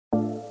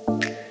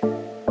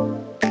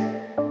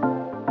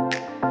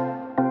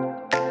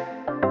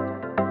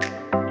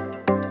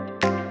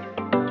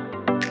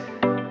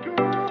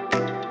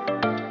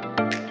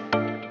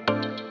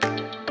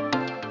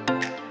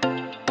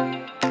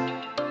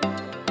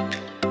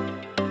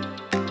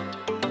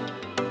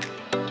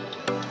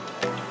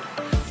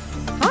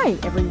Hi,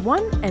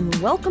 everyone, and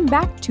welcome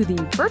back to the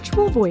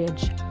Virtual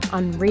Voyage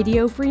on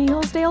Radio Free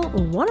Hillsdale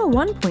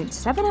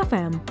 101.7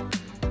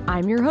 FM.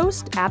 I'm your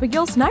host,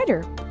 Abigail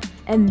Snyder,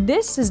 and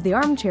this is the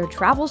Armchair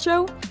Travel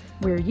Show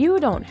where you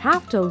don't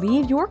have to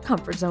leave your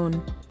comfort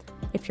zone.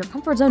 If your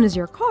comfort zone is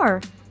your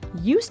car,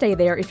 you stay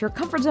there. If your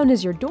comfort zone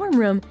is your dorm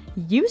room,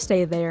 you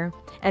stay there.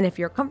 And if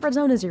your comfort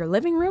zone is your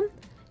living room,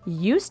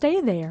 you stay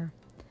there.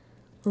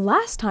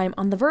 Last time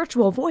on the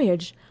Virtual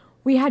Voyage,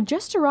 we had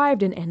just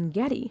arrived in Ein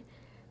Gedi,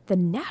 the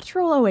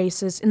natural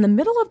oasis in the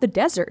middle of the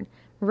desert,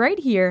 right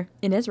here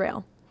in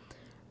Israel.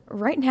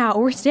 Right now,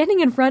 we're standing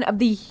in front of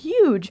the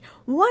huge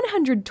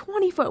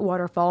 120-foot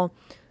waterfall.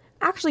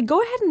 Actually, go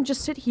ahead and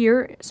just sit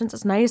here since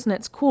it's nice and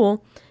it's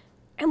cool,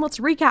 and let's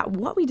recap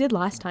what we did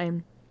last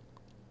time.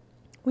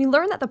 We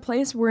learned that the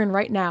place we're in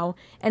right now,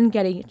 Ein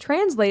Gedi,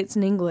 translates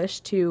in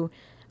English to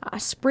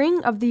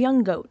Spring of the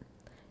Young Goat.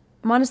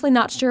 I'm honestly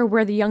not sure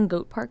where the young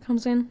goat part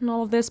comes in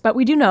all of this, but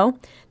we do know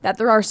that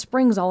there are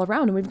springs all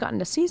around, and we've gotten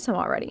to see some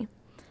already.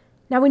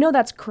 Now, we know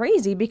that's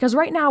crazy because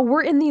right now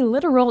we're in the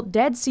literal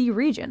Dead Sea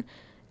region,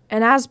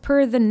 and as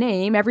per the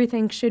name,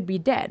 everything should be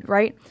dead,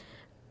 right?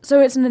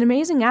 So it's an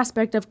amazing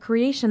aspect of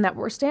creation that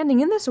we're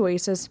standing in this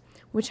oasis,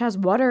 which has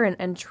water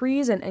and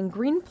trees and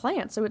green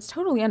plants, so it's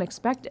totally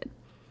unexpected.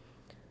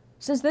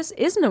 Since this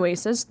is an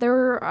oasis,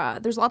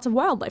 there's lots of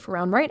wildlife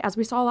around, right, as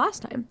we saw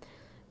last time.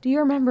 Do you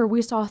remember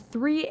we saw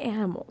 3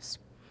 animals?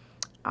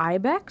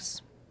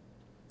 Ibex,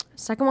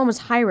 second one was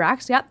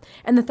hyrax, yep,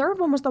 and the third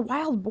one was the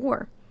wild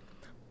boar.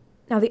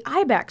 Now the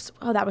ibex,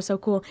 oh, that was so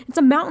cool. It's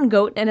a mountain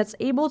goat, and it's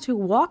able to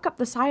walk up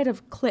the side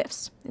of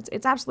cliffs.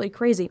 It's absolutely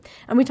crazy.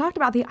 And we talked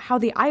about how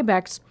the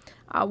ibex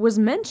was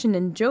mentioned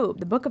in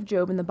Job, the book of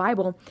Job in the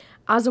Bible,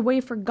 as a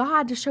way for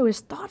God to show his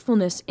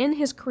thoughtfulness in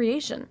his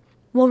creation.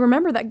 Well,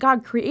 remember that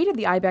God created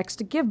the ibex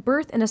to give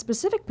birth in a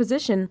specific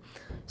position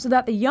so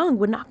that the young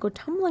would not go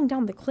tumbling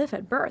down the cliff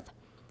at birth.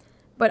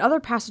 But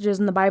other passages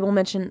in the Bible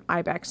mention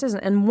ibexes,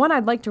 and one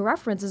I'd like to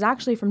reference is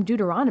actually from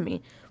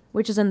Deuteronomy,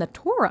 which is in the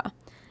Torah.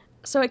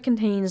 So it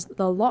contains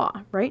the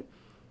law, right?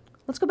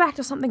 Let's go back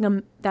to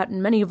something that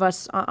many of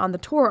us on the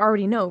Torah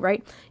already know,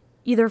 right?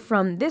 Either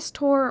from this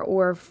Torah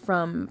or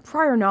from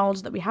prior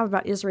knowledge that we have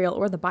about Israel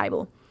or the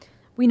Bible.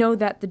 We know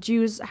that the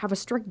Jews have a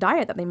strict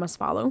diet that they must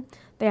follow.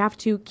 They have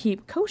to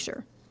keep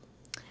kosher.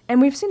 And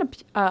we've seen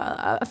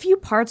a few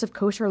parts of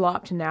kosher law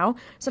up to now,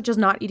 such as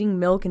not eating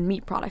milk and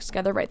meat products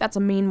together, right? That's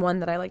a main one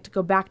that I like to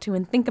go back to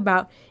and think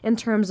about in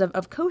terms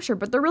of kosher,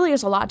 but there really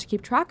is a lot to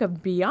keep track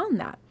of beyond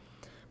that.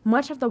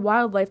 Much of the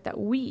wildlife that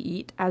we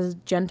eat as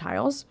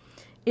Gentiles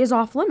is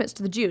off limits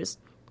to the Jews.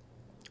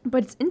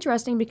 But it's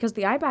interesting because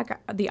the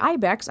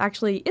ibex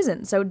actually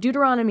isn't. So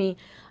Deuteronomy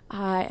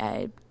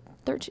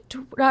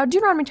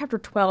chapter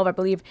 12, I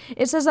believe,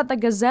 it says that the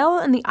gazelle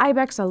and the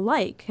ibex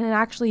alike can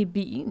actually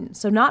be eaten.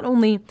 So not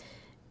only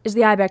is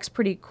the ibex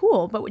pretty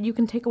cool, but what you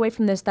can take away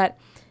from this that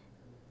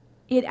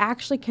it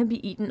actually can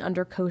be eaten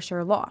under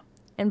kosher law.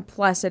 And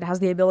plus, it has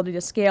the ability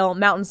to scale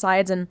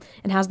mountainsides and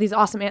has these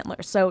awesome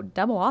antlers. So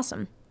double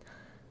awesome.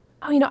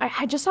 Oh,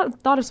 I just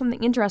thought of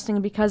something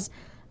interesting because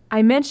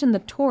I mentioned the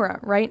Torah,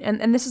 right?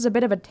 And this is a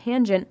bit of a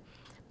tangent,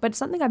 but it's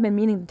something I've been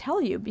meaning to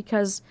tell you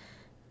because,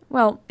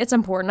 well, it's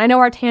important. I know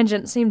our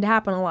tangents seem to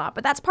happen a lot,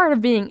 but that's part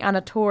of being on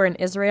a tour in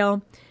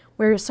Israel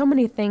where so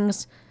many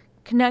things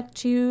connect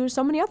to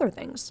so many other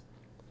things.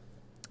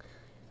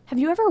 Have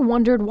you ever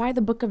wondered why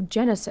the book of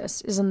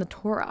Genesis is in the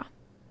Torah?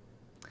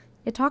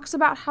 It talks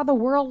about how the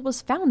world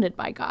was founded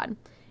by God.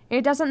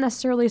 It doesn't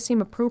necessarily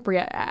seem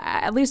appropriate,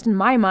 at least in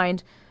my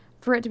mind,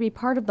 for it to be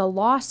part of the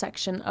law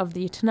section of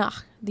the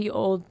Tanakh, the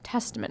Old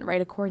Testament,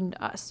 right, according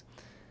to us.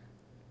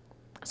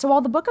 So while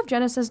the book of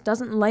Genesis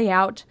doesn't lay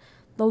out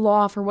the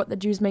law for what the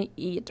Jews may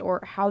eat or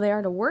how they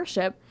are to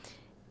worship,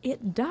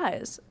 it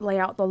does lay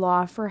out the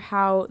law for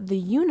how the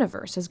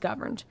universe is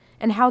governed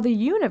and how the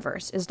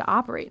universe is to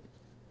operate.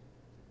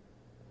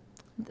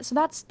 So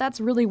that's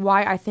really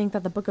why I think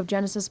that the book of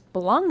Genesis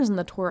belongs in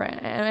the Torah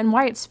and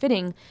why it's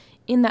fitting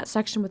in that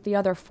section with the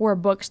other 4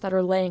 books that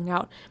are laying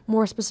out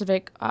more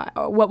specific,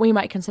 what we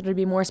might consider to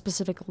be more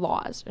specific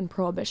laws and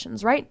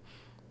prohibitions, right?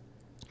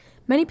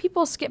 Many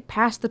people skip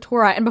past the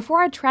Torah, and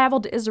before I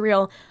traveled to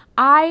Israel,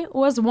 I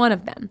was one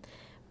of them.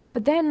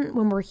 But then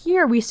when we're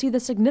here, we see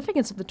the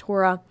significance of the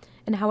Torah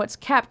and how it's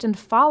kept and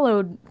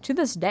followed to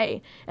this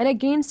day, and it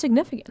gains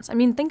significance. I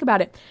mean, think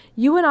about it.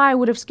 You and I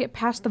would have skipped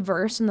past the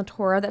verse in the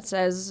Torah that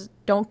says,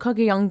 don't cook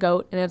a young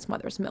goat in its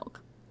mother's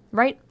milk,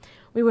 right?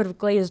 We would have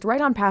glazed right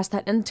on past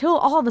that until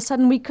all of a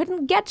sudden we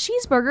couldn't get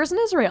cheeseburgers in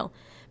Israel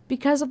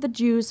because of the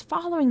Jews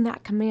following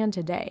that command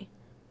today.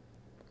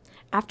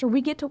 After we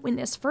get to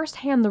witness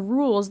firsthand the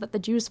rules that the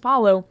Jews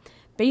follow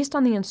based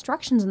on the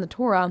instructions in the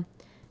Torah,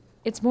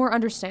 it's more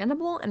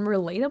understandable and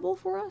relatable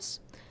for us,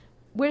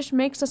 which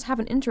makes us have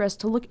an interest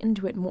to look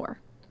into it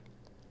more.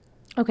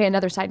 Okay,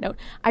 another side note.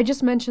 I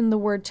just mentioned the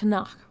word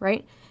Tanakh,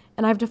 right?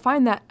 And I've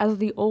defined that as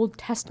the Old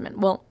Testament.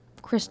 Well,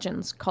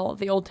 Christians call it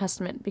the Old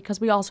Testament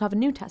because we also have a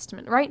New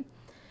Testament, right?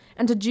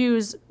 And to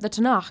Jews, the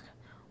Tanakh,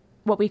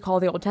 what we call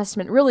the Old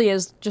Testament, really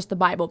is just the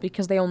Bible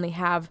because they only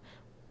have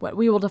what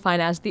we will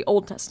define as the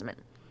Old Testament.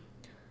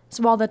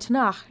 So while the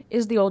Tanakh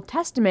is the Old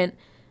Testament,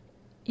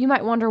 you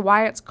might wonder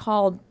why it's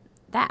called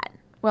that.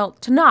 Well,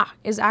 Tanakh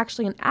is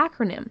actually an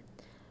acronym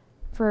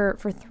for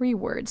 3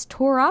 words: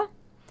 Torah,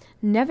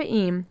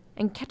 Nevi'im,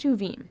 and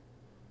Ketuvim.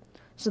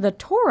 So the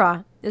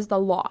Torah is the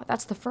law.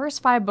 That's the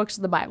first 5 books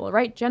of the Bible,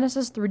 right?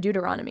 Genesis through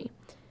Deuteronomy.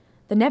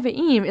 The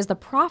Nevi'im is the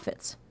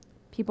prophets,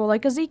 people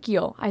like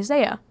Ezekiel,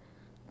 Isaiah,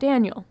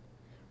 Daniel,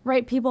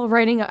 right? People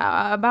writing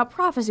about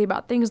prophecy,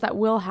 about things that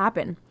will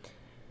happen.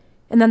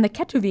 And then the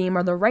Ketuvim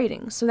are the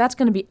writings. So that's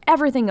going to be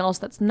everything else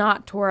that's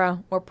not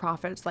Torah or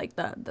prophets, like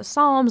the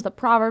Psalms, the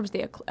Proverbs,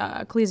 the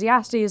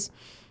Ecclesiastes,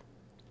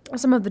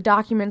 some of the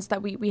documents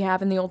that we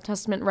have in the Old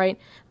Testament, right,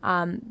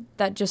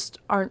 that just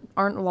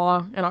aren't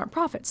law and aren't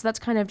prophets. So that's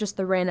kind of just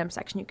the random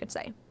section, you could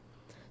say.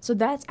 So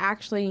that's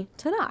actually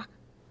Tanakh.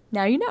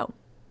 Now you know.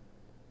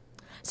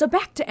 So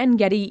back to Ein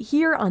Gedi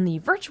here on the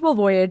Virtual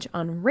Voyage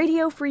on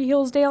Radio Free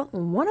Hillsdale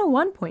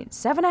 101.7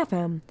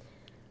 FM.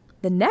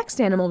 The next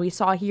animal we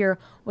saw here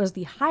was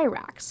the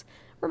hyrax.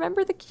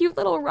 Remember the cute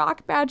little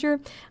rock badger?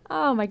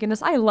 Oh my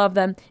goodness, I love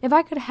them. If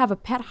I could have a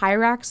pet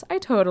hyrax, I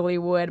totally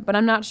would, but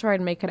I'm not sure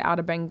I'd make it out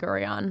of Ben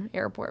Gurion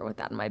Airport with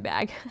that in my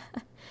bag.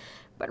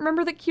 But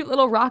remember the cute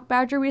little rock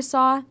badger we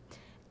saw?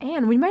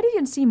 And we might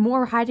even see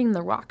more hiding in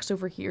the rocks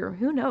over here.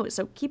 Who knows?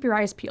 So keep your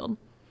eyes peeled.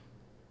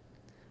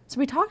 So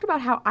we talked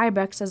about how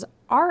ibexes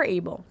are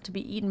able to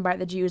be eaten by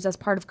the Jews as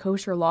part of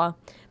kosher law,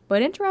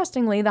 but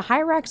interestingly, the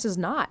hyrax is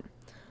not.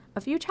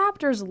 A few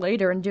chapters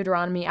later in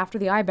Deuteronomy, after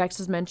the ibex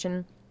is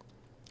mentioned,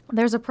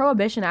 there's a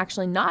prohibition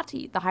actually not to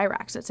eat the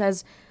hyrax. It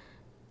says,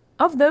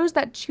 "Of those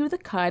that chew the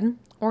cud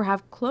or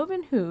have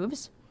cloven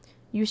hooves,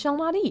 you shall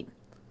not eat,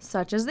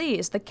 such as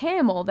these, the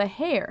camel, the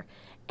hare,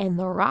 and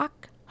the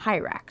rock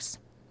hyrax.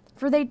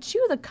 For they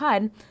chew the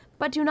cud,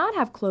 but do not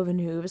have cloven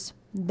hooves.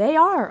 They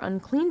are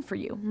unclean for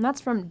you." And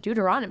that's from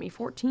Deuteronomy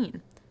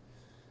 14.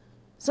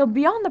 So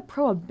beyond the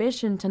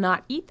prohibition to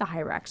not eat the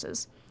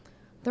hyraxes,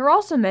 they're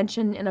also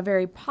mentioned in a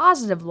very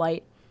positive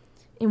light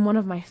in one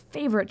of my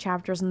favorite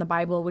chapters in the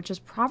Bible, which is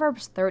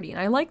Proverbs 30. And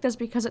I like this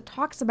because it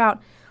talks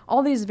about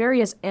all these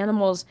various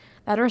animals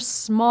that are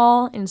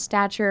small in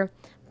stature,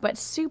 but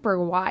super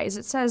wise.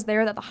 It says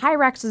there that the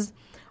hyraxes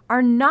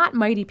are not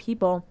mighty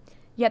people,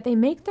 yet they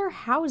make their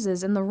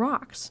houses in the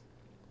rocks.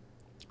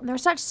 They're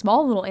such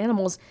small little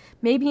animals,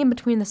 maybe in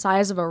between the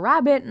size of a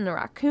rabbit and a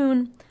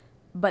raccoon,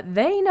 but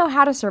they know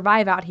how to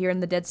survive out here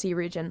in the Dead Sea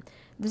region.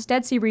 This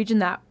Dead Sea region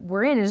that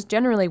we're in is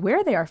generally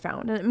where they are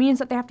found, and it means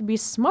that they have to be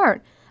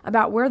smart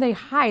about where they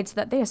hide so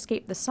that they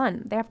escape the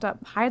sun. They have to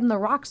hide in the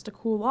rocks to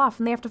cool off,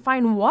 and they have to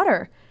find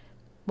water.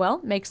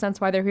 Well, makes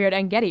sense why they're here at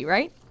Ein Gedi,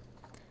 right?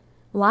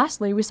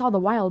 Lastly, we saw the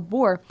wild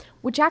boar,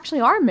 which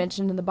actually are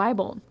mentioned in the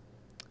Bible.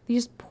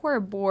 These poor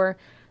boar,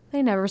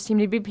 they never seem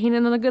to be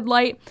painted in a good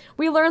light.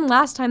 We learned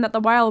last time that the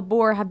wild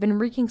boar have been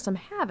wreaking some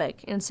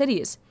havoc in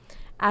cities,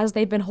 as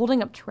they've been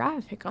holding up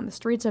traffic on the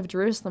streets of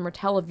Jerusalem or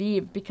Tel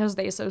Aviv because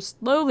they so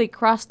slowly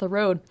cross the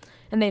road,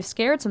 and they've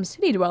scared some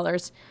city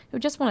dwellers who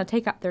just want to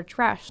take out their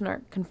trash and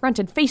are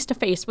confronted face to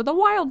face with a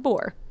wild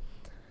boar.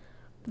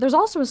 But there's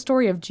also a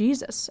story of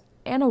Jesus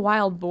and a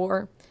wild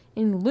boar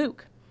in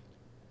Luke.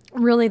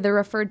 Really, they're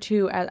referred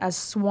to as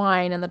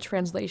swine in the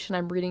translation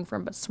I'm reading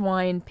from, but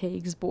swine,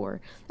 pigs,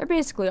 boar, they're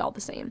basically all the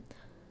same.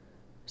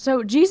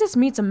 So Jesus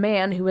meets a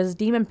man who is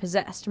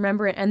demon-possessed,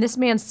 remember? And this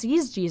man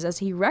sees Jesus,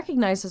 he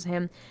recognizes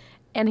him,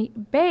 and he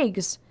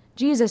begs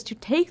Jesus to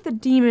take the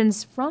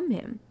demons from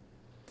him.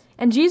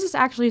 And Jesus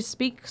actually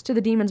speaks to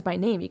the demons by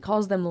name. He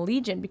calls them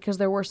legion because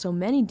there were so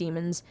many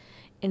demons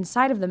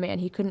inside of the man.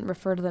 He couldn't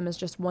refer to them as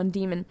just one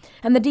demon.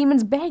 And the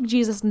demons beg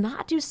Jesus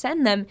not to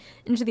send them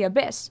into the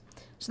abyss.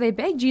 So they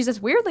beg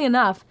Jesus, weirdly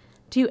enough,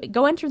 to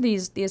go enter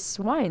these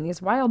swine,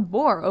 these wild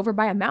boar, over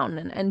by a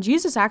mountain. And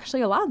Jesus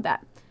actually allowed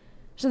that.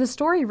 So the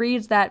story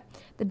reads that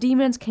the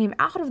demons came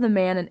out of the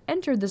man and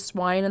entered the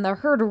swine, and the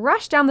herd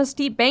rushed down the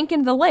steep bank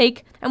into the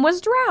lake and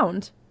was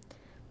drowned.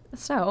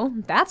 So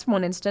that's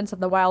one instance of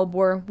the wild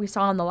boar we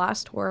saw on the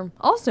last tour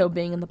also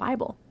being in the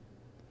Bible.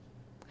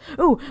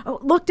 Oh,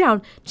 look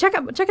down. Check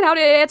it out.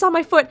 It's on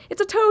my foot.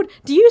 It's a toad.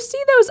 Do you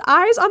see those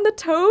eyes on the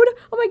toad?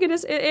 Oh my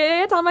goodness,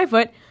 it's on my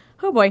foot.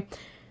 Oh boy.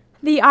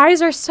 The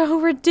eyes are so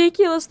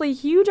ridiculously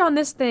huge on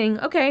this thing.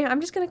 Okay,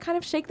 I'm just going to kind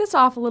of shake this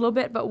off a little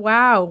bit, but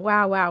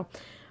wow.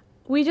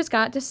 We just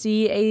got to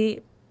see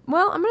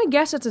I'm going to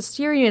guess it's a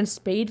Syrian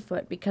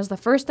spadefoot, because the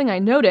first thing I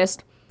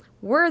noticed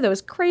were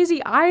those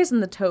crazy eyes in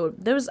the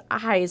toad. Those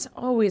eyes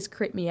always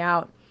creep me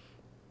out.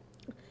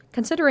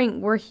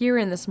 Considering we're here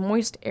in this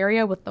moist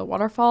area with the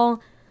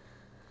waterfall,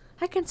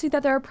 I can see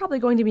that there are probably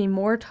going to be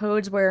more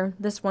toads where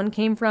this one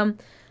came from.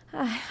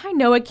 I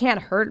know it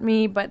can't hurt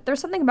me, but there's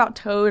something about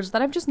toads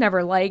that I've just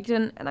never liked,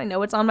 and I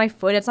know it's on my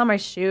foot, it's on my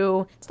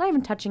shoe, it's not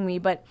even touching me,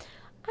 but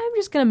I'm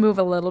just going to move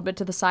a little bit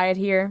to the side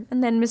here,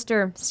 and then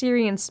Mr.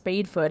 Syrian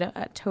spadefoot,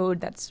 a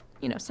toad that's,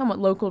 somewhat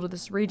local to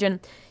this region,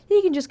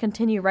 he can just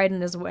continue right in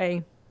his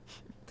way.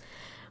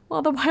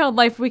 Well, the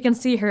wildlife we can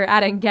see here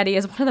at Ein Gedi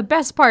is one of the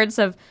best parts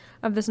of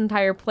this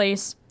entire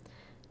place,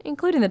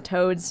 including the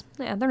toads.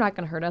 Yeah, they're not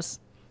going to hurt us.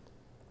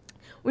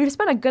 we've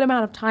spent a good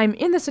amount of time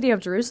in the city of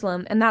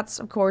Jerusalem, and that's,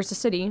 of course, a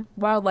city.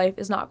 Wildlife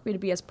is not going to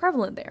be as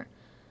prevalent there.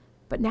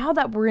 But now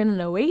that we're in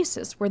an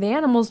oasis where the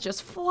animals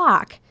just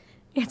flock,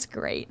 it's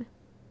great.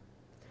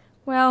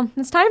 Well,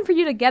 it's time for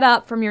you to get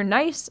up from your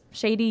nice,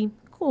 shady,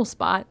 cool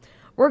spot.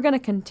 We're going to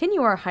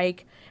continue our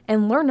hike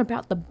and learn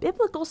about the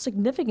biblical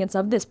significance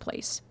of this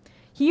place,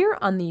 here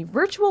on the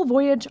Virtual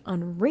Voyage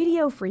on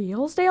Radio Free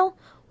Hillsdale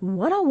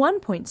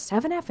 101.7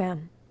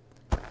 FM.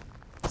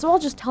 So I'll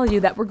just tell you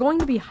that we're going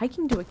to be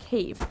hiking to a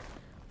cave,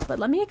 but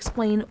let me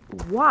explain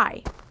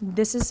why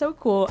this is so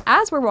cool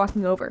as we're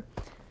walking over.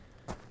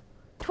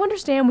 To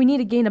understand, we need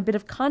to gain a bit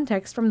of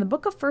context from the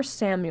book of 1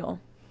 Samuel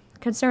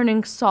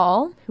concerning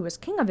Saul, who was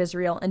king of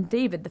Israel, and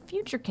David, the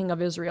future king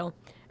of Israel,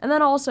 and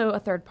then also a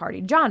third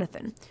party,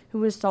 Jonathan, who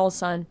was Saul's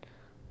son,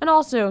 and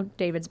also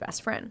David's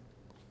best friend.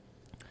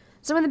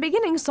 So in the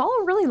beginning,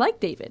 Saul really liked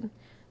David.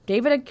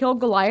 David had killed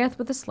Goliath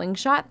with a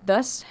slingshot,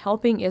 thus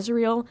helping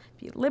Israel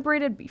be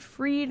liberated, be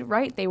freed,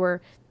 right? They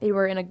were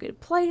in a good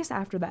place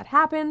after that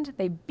happened.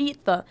 They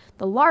beat the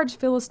large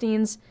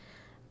Philistines.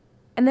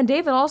 And then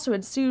David also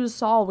had soothed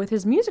Saul with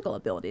his musical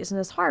abilities and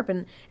his harp.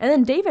 And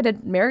then David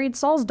had married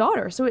Saul's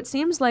daughter. So it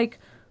seems like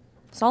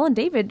Saul and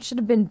David should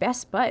have been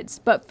best buds.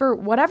 But for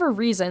whatever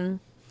reason,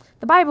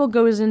 the Bible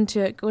goes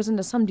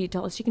into some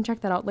details. You can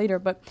check that out later.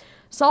 But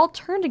Saul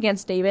turned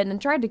against David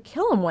and tried to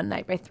kill him one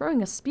night by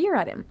throwing a spear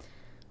at him.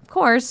 Of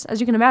course, as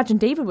you can imagine,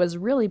 David was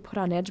really put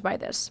on edge by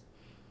this.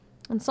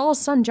 And Saul's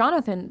son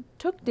Jonathan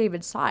took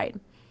David's side.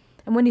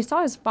 And when he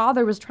saw his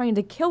father was trying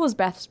to kill his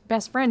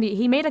best friend,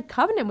 he made a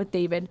covenant with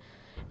David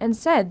and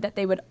said that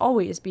they would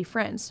always be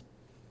friends.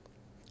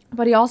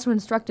 But he also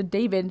instructed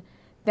David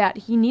that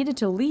he needed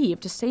to leave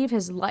to save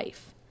his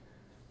life.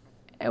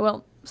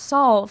 Well,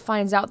 Saul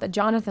finds out that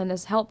Jonathan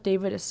has helped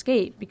David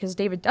escape, because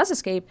David does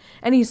escape,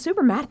 and he's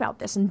super mad about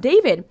this. And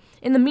David,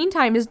 in the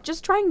meantime, is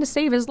just trying to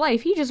save his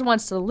life. He just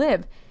wants to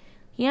live.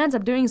 He ends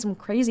up doing some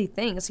crazy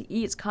things. He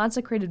eats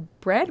consecrated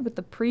bread with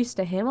the priest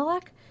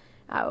Ahimelech.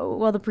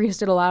 Well, the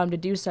priest did allow him to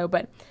do so,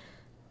 but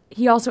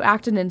he also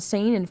acted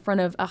insane in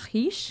front of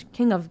Achish,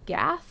 king of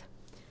Gath.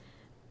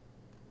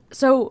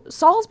 So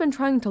Saul's been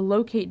trying to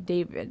locate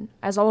David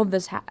as all of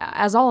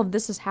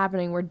this is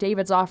happening, where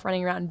David's off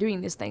running around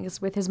doing these things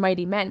with his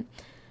mighty men.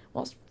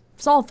 Well,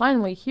 Saul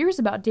finally hears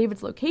about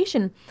David's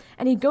location,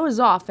 and he goes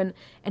off, and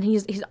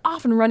he's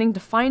off and running to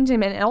find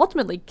him and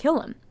ultimately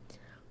kill him.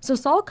 So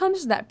Saul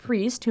comes to that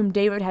priest whom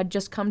David had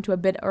just come to a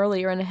bit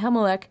earlier, and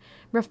Ahimelech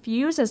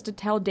refuses to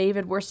tell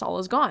David where Saul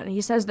is gone.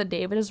 He says that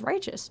David is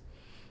righteous.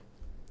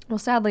 Well,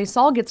 sadly,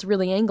 Saul gets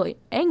really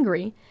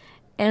angry,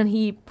 and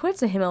he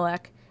puts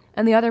Ahimelech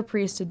and the other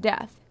priest to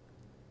death.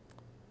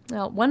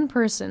 Now, one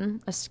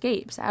person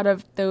escapes out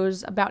of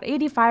those about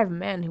 85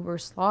 men who were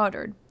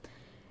slaughtered,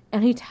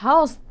 and he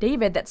tells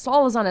David that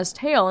Saul is on his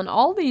tail, and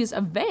all these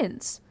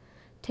events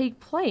take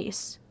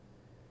place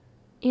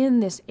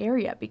in this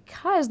area,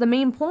 because the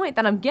main point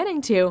that I'm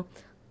getting to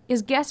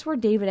is, guess where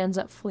David ends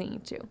up fleeing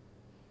to?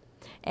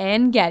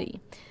 Ein Gedi,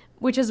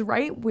 which is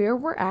right where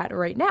we're at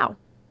right now.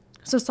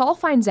 So Saul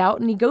finds out,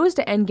 and he goes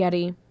to Ein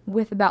Gedi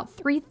with about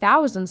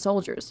 3,000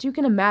 soldiers. You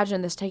can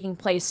imagine this taking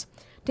place.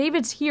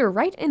 David's here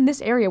right in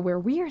this area where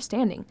we are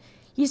standing.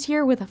 He's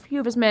here with a few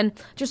of his men,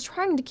 just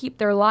trying to keep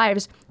their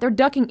lives. They're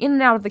ducking in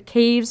and out of the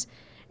caves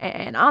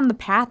and on the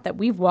path that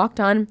we've walked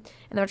on,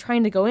 and they're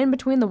trying to go in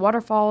between the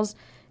waterfalls,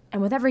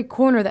 and with every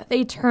corner that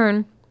they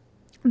turn,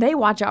 they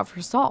watch out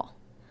for Saul.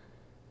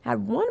 At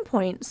one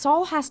point,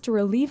 Saul has to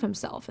relieve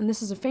himself, and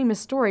this is a famous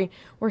story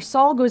where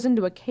Saul goes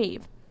into a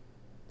cave.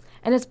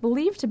 And it's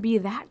believed to be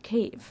that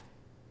cave,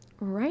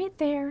 right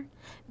there,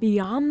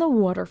 beyond the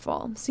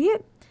waterfall. See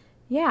it?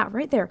 Yeah,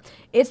 right there.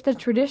 It's the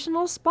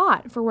traditional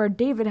spot for where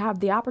David had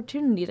the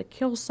opportunity to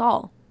kill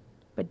Saul,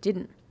 but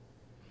didn't.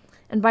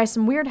 And by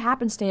some weird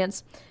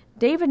happenstance,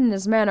 David and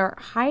his men are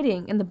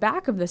hiding in the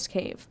back of this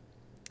cave.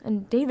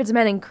 And David's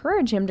men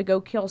encourage him to go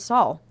kill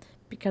Saul,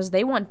 because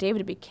they want David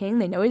to be king.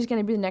 They know he's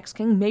going to be the next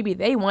king. Maybe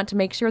they want to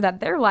make sure that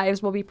their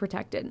lives will be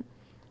protected.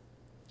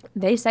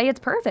 They say it's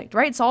perfect,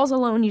 right? Saul's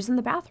alone using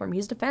the bathroom.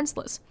 He's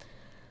defenseless.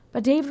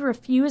 But David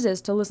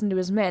refuses to listen to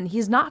his men.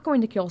 He's not going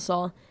to kill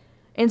Saul.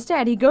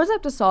 Instead, he goes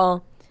up to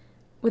Saul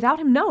without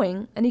him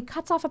knowing, and he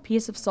cuts off a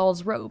piece of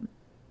Saul's robe.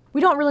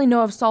 We don't really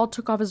know if Saul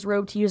took off his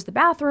robe to use the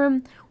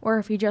bathroom, or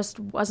if he just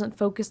wasn't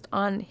focused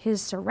on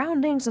his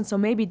surroundings, and so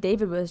maybe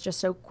David was just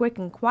so quick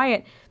and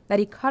quiet that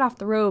he cut off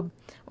the robe,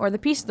 or the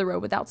piece of the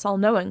robe, without Saul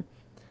knowing.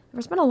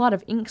 There's been a lot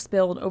of ink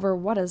spilled over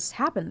what has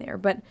happened there.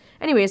 But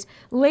anyways,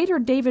 later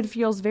David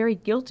feels very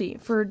guilty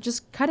for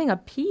just cutting a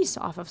piece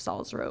off of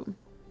Saul's robe.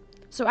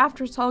 So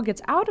after Saul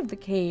gets out of the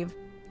cave,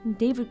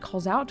 David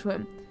calls out to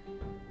him,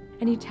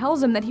 and he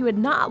tells him that he would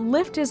not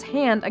lift his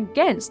hand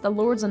against the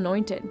Lord's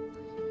anointed.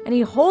 And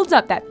he holds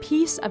up that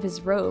piece of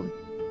his robe.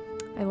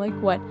 I like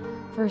what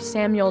 1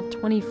 Samuel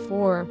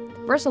 24,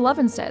 verse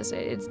 11 says.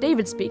 It's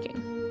David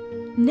speaking.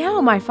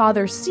 "Now, my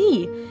father,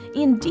 see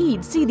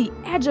the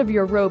edge of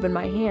your robe in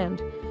my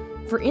hand.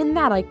 For in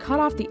that I cut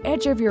off the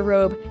edge of your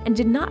robe and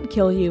did not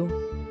kill you.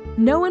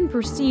 Know and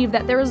perceive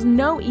that there is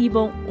no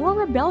evil or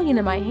rebellion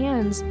in my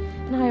hands,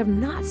 and I have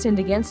not sinned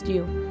against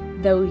you,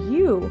 though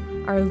you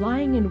are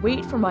lying in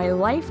wait for my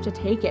life to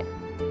take it.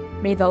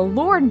 May the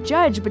Lord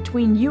judge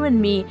between you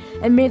and me,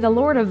 and may the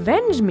Lord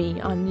avenge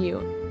me on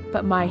you,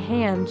 but my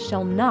hand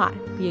shall not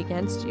be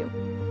against you."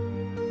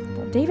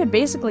 Well, David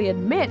basically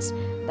admits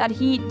that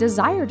he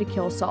desired to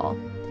kill Saul,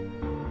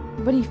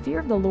 but he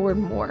feared the Lord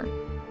more.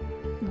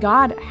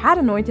 God had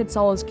anointed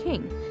Saul as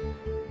king,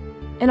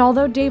 and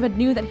although David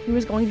knew that he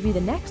was going to be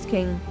the next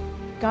king,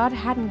 God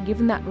hadn't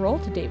given that role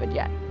to David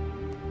yet.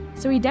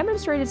 So he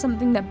demonstrated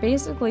something that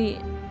basically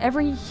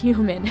every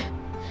human,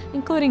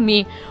 including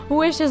me,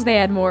 wishes they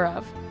had more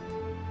of: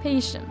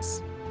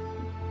 patience.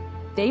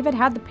 David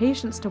had the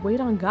patience to wait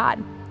on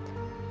God.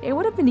 It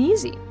would have been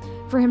easy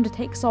for him to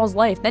take Saul's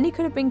life, then he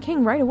could have been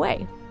king right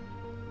away.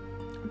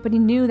 But he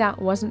knew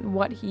that wasn't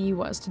what he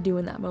was to do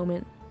in that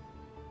moment.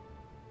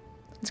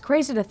 It's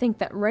crazy to think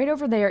that right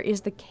over there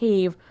is the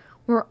cave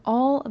where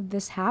all of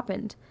this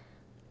happened.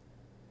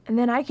 And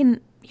then I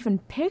can even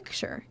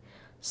picture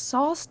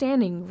Saul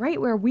standing right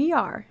where we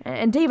are,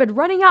 and David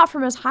running out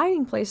from his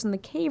hiding place in the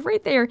cave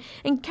right there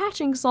and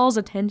catching Saul's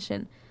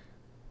attention.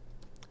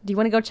 Do you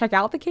want to go check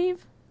out the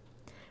cave?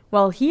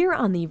 Well, here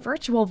on the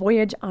Virtual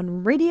Voyage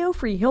on Radio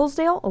Free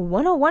Hillsdale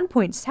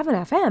 101.7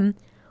 FM,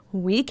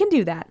 we can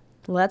do that.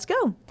 Let's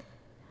go.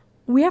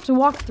 We have to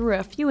walk through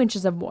a few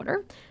inches of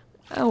water.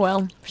 Oh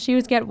well,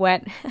 shoes get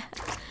wet.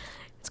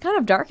 It's kind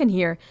of dark in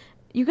here.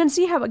 You can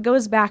see how it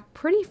goes back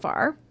pretty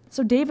far.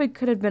 So David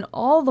could have been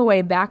all the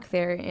way back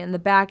there in the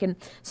back, and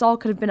Saul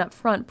could have been up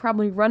front,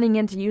 probably running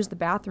in to use the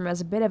bathroom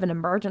as a bit of an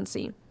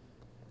emergency.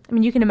 I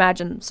mean, you can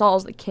imagine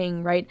Saul's the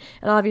king, right?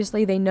 And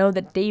obviously they know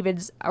that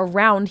David's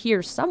around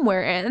here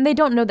somewhere, and they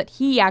don't know that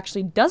he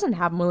actually doesn't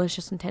have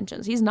malicious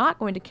intentions. He's not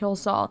going to kill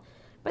Saul,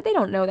 but they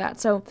don't know that.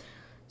 So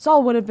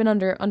Saul would have been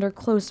under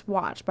close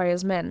watch by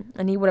his men,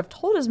 and he would have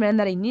told his men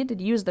that he needed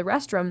to use the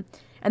restroom,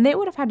 and they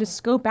would have had to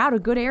scope out a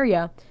good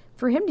area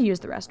for him to use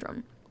the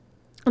restroom.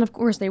 And of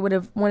course, they would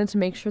have wanted to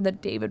make sure that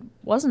David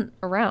wasn't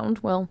around.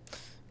 Well,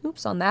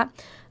 oops on that.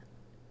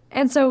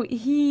 And so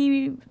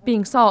he,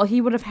 being Saul,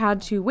 he would have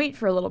had to wait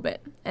for a little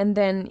bit. And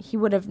then he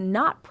would have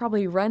not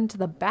probably run to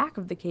the back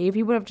of the cave.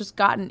 He would have just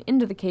gotten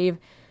into the cave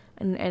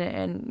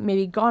and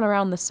maybe gone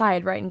around the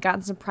side, right, and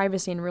gotten some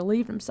privacy and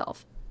relieved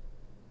himself.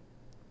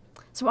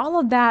 So all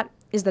of that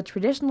is the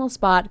traditional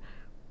spot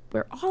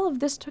where all of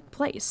this took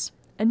place.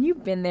 And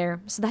you've been there,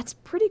 so that's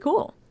pretty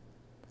cool.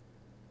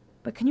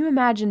 But can you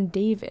imagine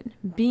David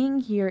being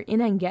here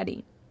in Ein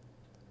Gedi?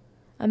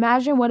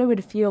 Imagine what it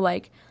would feel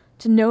like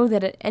to know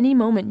that at any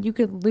moment you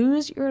could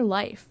lose your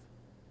life.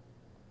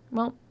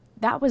 Well,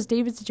 that was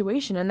David's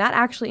situation, and that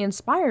actually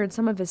inspired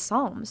some of his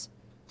psalms.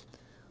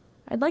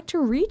 I'd like to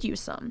read you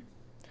some,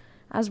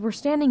 as we're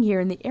standing here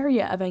in the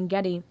area of Ein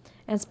Gedi,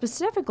 and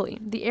specifically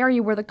the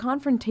area where the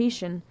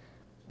confrontation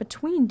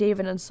between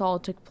David and Saul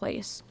took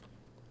place.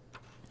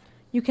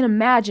 You can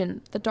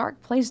imagine the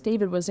dark place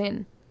David was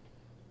in.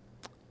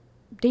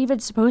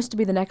 David's supposed to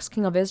be the next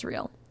king of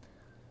Israel.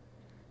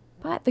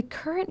 But the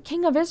current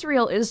king of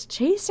Israel is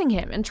chasing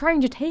him and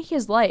trying to take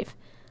his life.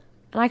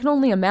 And I can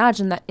only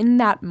imagine that in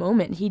that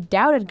moment, he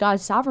doubted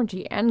God's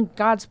sovereignty and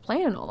God's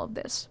plan in all of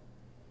this.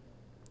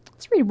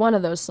 Let's read one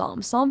of those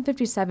psalms, Psalm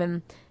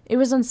 57. It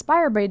was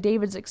inspired by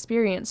David's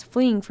experience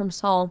fleeing from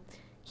Saul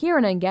here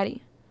in Ein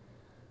Gedi.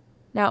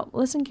 Now,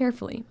 listen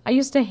carefully. I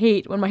used to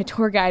hate when my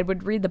tour guide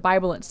would read the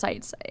Bible at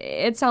sites.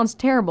 It sounds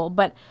terrible,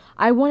 but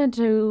I wanted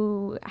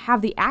to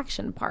have the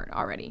action part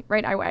already,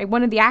 right? I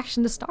wanted the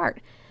action to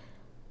start.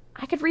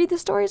 I could read the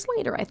stories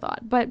later, I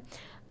thought, but,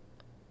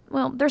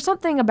 well, there's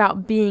something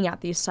about being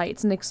at these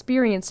sites and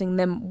experiencing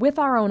them with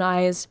our own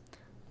eyes,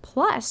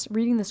 plus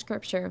reading the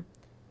scripture,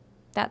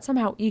 that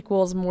somehow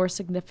equals more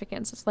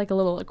significance. It's like a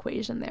little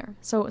equation there.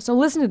 So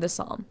listen to this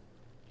psalm.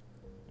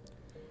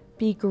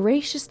 Be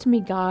gracious to me,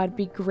 God,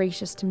 be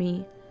gracious to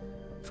me,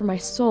 for my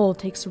soul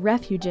takes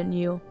refuge in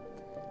you,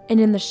 and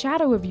in the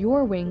shadow of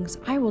your wings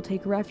I will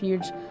take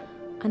refuge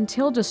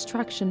until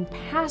destruction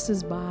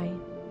passes by.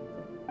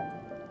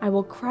 I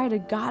will cry to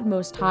God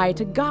Most High,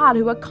 to God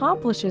who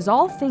accomplishes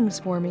all things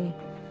for me.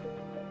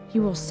 He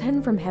will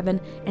send from heaven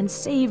and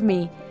save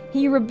me.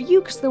 He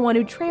rebukes the one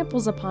who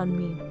tramples upon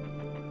me.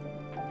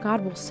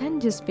 God will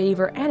send his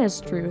favor and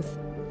his truth.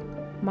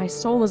 My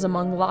soul is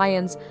among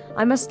lions.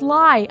 I must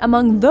lie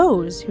among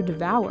those who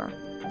devour,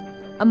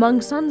 among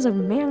sons of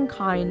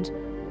mankind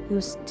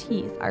whose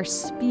teeth are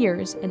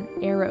spears and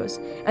arrows,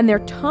 and their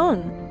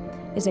tongue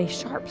is a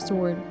sharp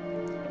sword.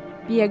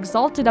 Be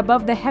exalted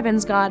above the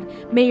heavens, God.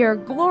 May your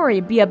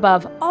glory be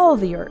above all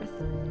the earth.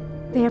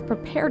 They have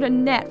prepared a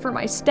net for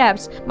my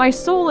steps. My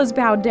soul is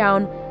bowed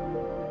down.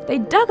 They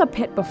dug a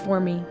pit before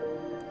me.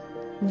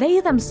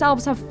 They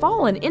themselves have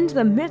fallen into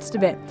the midst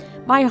of it.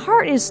 My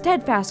heart is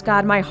steadfast,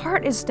 God. My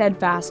heart is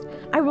steadfast.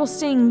 I will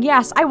sing,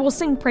 yes, I will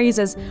sing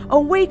praises.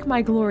 Awake,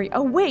 my glory.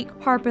 Awake,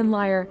 harp and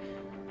lyre.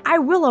 I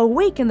will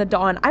awake in the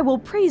dawn. I will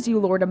praise you,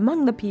 Lord,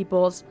 among the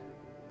peoples.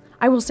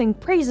 I will sing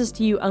praises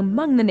to you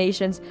among the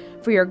nations,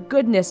 for your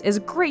goodness is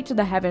great to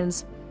the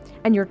heavens,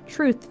 and your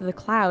truth to the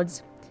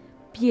clouds.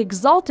 Be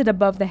exalted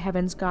above the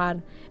heavens,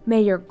 God.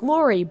 May your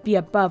glory be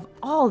above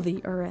all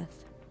the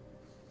earth.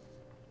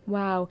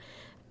 Wow.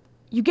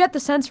 You get the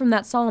sense from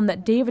that psalm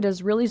that David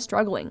is really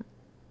struggling.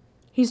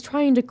 He's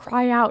trying to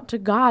cry out to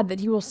God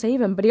that he will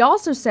save him, but he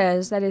also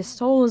says that his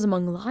soul is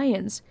among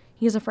lions.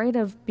 He is afraid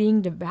of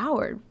being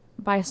devoured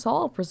by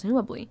Saul,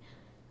 presumably.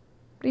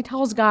 But he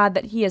tells God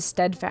that he is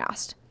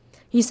steadfast.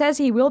 He says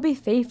he will be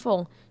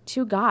faithful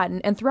to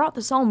God. And throughout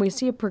the psalm, we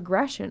see a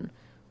progression,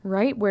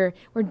 right? Where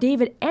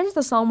David ends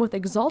the psalm with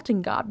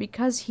exalting God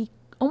because he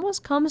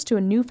almost comes to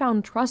a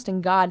newfound trust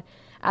in God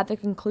at the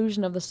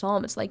conclusion of the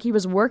psalm. It's like he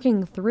was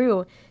working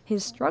through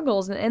his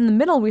struggles. And in the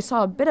middle, we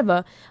saw a bit of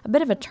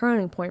a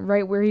turning point,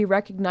 right? Where he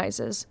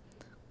recognizes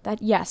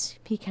that, yes,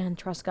 he can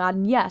trust God.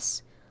 And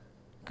yes,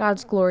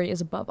 God's glory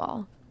is above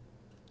all.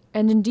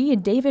 And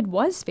indeed, David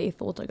was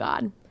faithful to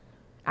God.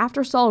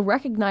 After Saul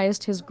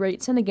recognized his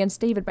great sin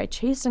against David by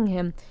chasing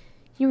him,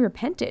 he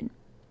repented.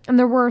 And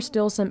there were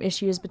still some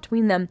issues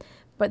between them,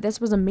 but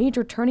this was a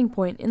major turning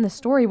point in the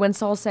story when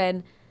Saul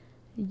said,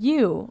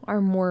 "You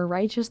are more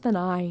righteous than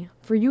I,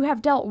 for you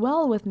have dealt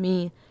well with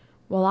me,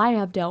 while I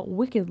have dealt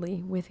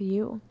wickedly with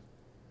you."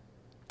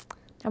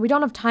 Now, we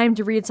don't have time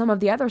to read some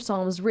of the other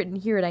psalms written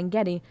here at Ein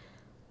Gedi,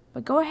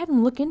 but go ahead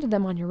and look into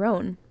them on your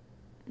own.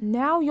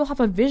 Now you'll have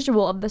a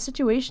visual of the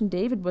situation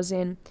David was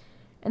in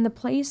and the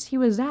place he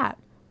was at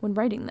when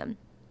writing them.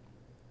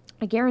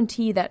 I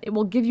guarantee that it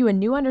will give you a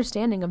new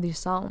understanding of these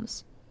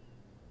psalms.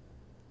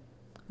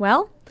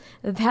 Well,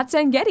 that's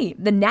Ein Gedi,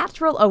 the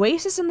natural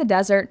oasis in the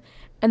desert,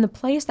 and the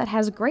place that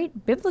has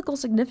great biblical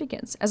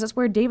significance, as it's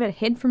where David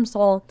hid from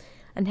Saul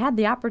and had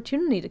the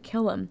opportunity to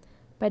kill him,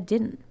 but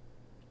didn't.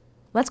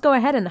 Let's go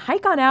ahead and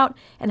hike on out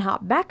and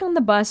hop back on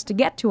the bus to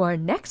get to our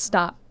next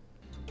stop.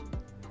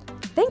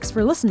 Thanks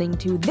for listening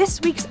to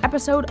this week's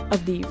episode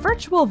of the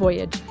Virtual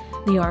Voyage,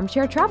 the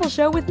armchair travel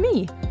show with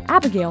me,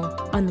 Abigail,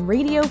 on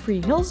Radio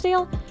Free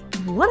Hillsdale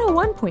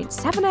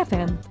 101.7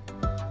 FM.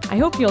 I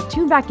hope you'll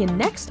tune back in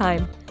next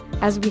time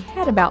as we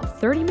head about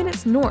 30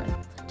 minutes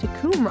north to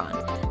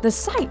Qumran, the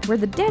site where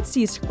the Dead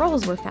Sea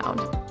Scrolls were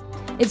found.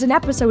 It's an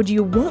episode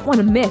you won't want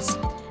to miss,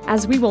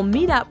 as we will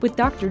meet up with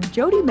Dr.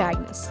 Jody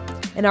Magnus,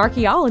 an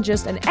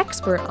archaeologist and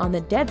expert on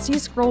the Dead Sea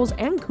Scrolls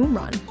and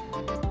Qumran.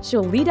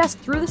 She'll lead us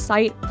through the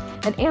site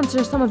and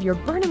answer some of your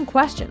burning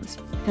questions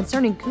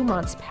concerning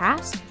Qumran's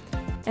past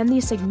and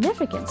the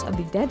significance of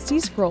the Dead Sea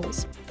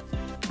Scrolls.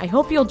 I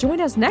hope you'll join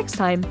us next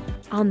time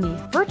on the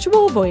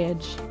Virtual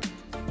Voyage.